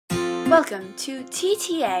Welcome to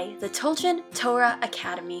TTA, the Tolchin Torah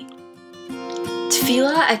Academy.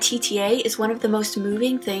 Tefillah at TTA is one of the most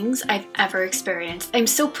moving things I've ever experienced. I'm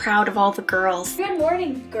so proud of all the girls. Good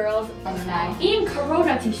morning, girls. Im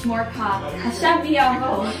Corona Tishmorka, Hashem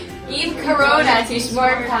Yavod. Im Corona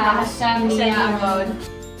Tishmorka, Hashem Yavod.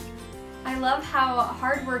 I love how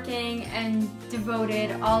hardworking and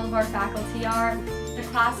devoted all of our faculty are. The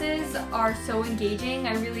classes are so engaging.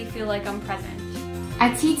 I really feel like I'm present.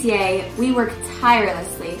 At TTA, we work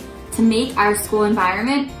tirelessly to make our school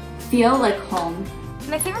environment feel like home.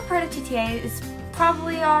 My favorite part of TTA is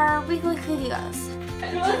probably our weekly videos.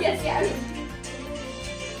 Yes.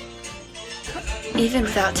 Even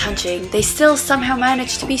without touching, they still somehow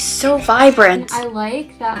manage to be so vibrant. I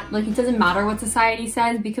like that, it doesn't matter what society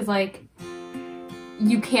says because,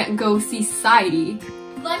 you can't go see society.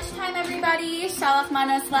 Lunchtime, everybody. Shalach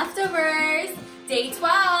Manos leftovers. Day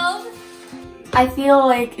 12. I feel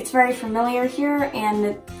like it's very familiar here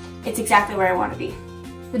and it's exactly where I want to be.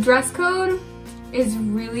 The dress code is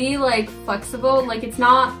really flexible. It's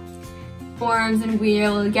not forms and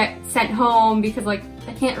we'll get sent home because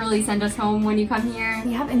they can't really send us home when you come here.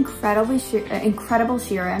 We have incredible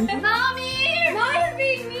shiurim. Mommy!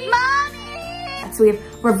 So we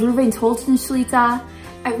have Rav Ruvain Tolchin Shlita.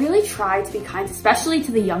 I really try to be kind, especially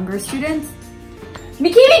to the younger students.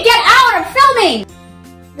 Mikimi, get out! I'm filming!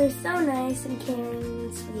 They're so nice and caring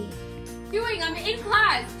and sweet. I'm in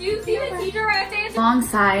class. Do you see the teacher right there?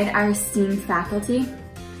 Alongside our esteemed faculty,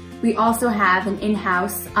 we also have an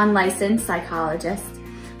in-house, unlicensed psychologist.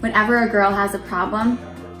 Whenever a girl has a problem,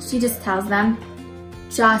 she just tells them,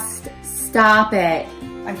 just stop it.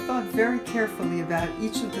 I thought very carefully about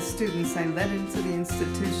each of the students I let into the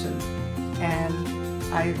institution, and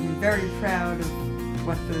I'm very proud of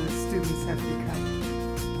what the students have become.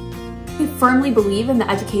 We firmly believe in the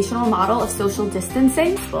educational model of social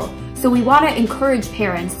distancing, so we want to encourage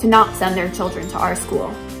parents to not send their children to our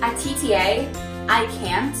school. At TTA, I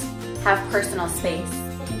can't have personal space.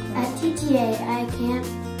 At TTA, I can't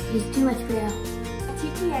use too much grill. At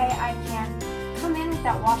TTA, I can't come in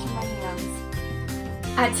without washing my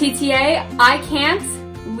hands. At TTA, I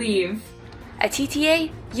can't leave. At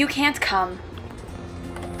TTA, you can't come.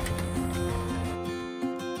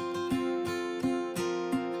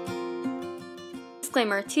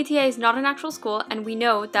 Disclaimer, TTA is not an actual school and we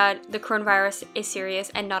know that the coronavirus is serious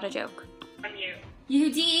and not a joke.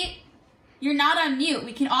 Yehudi, you're not on mute.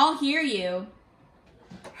 We can all hear you.